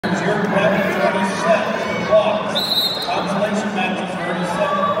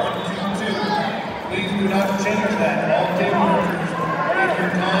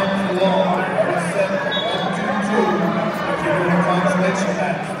consolation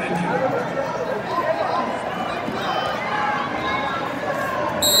match. Thank you.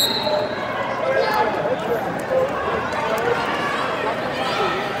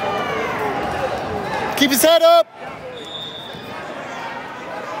 Keep his head up.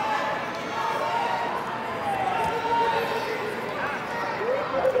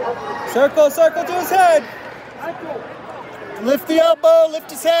 Circle, circle to his head. Lift the elbow, lift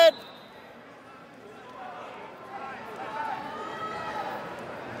his head.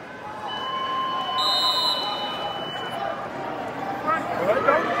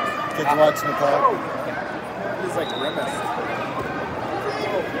 Kids watching the clock. He's like grimace.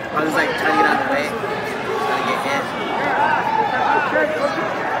 I was like trying to get out of the way. Trying to get hit.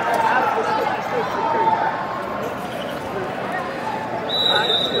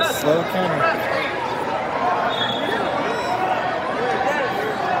 Slow counter.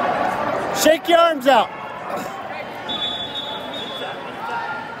 Shake your arms out.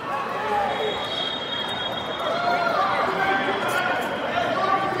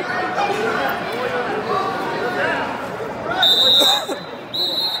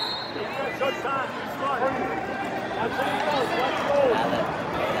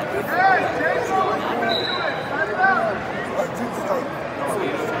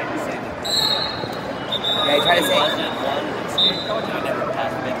 Yeah, he tried to say I never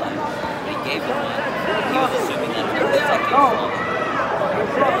passed midline. But he gave him one. He was assuming that it was the second one.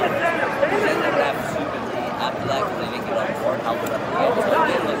 He said that after that, because they didn't get up for it, helped it up again. So it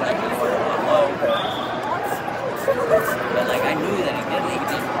did look like he was low. But like I knew that he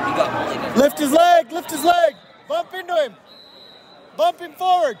did. He got only. Lift his leg, lift his leg. Bump into him. Bump him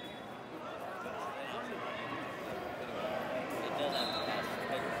forward.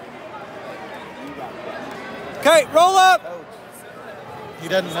 Okay, roll up. He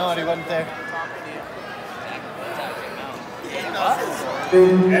doesn't know it, he wasn't there.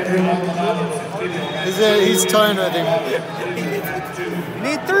 He's toying with him. You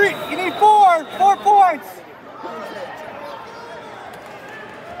need 3. You need 4. 4 points.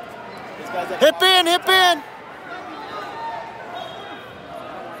 Hip in, hip in.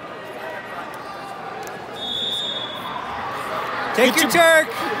 Take your jerk.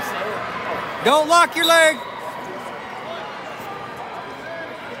 Don't lock your leg.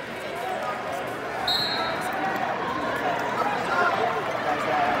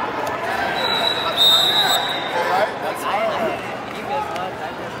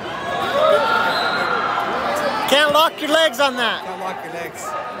 Can't lock your legs on that. Don't lock your legs.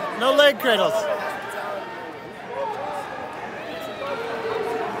 No leg cradles.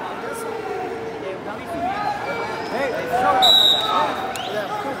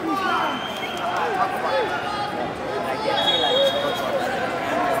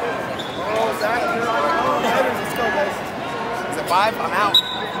 Is it 5? I'm out.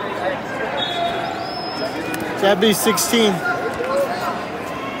 That'd be 16.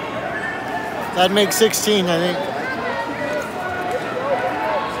 That'd make 16, I think.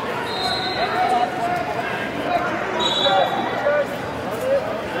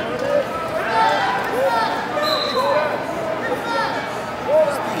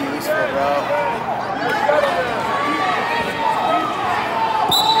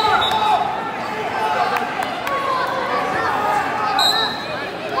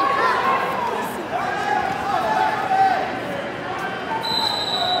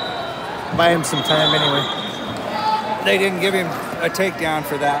 Buy him some time anyway. They didn't give him a takedown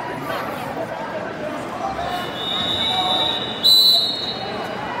for that.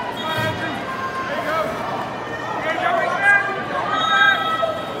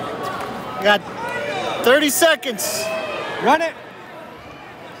 You got 30 seconds. Run it.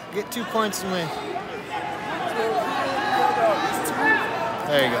 Get 2 points and win.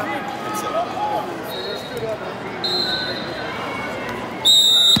 There you go. That's it.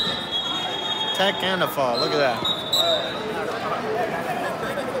 Tech and a fall. Look at that.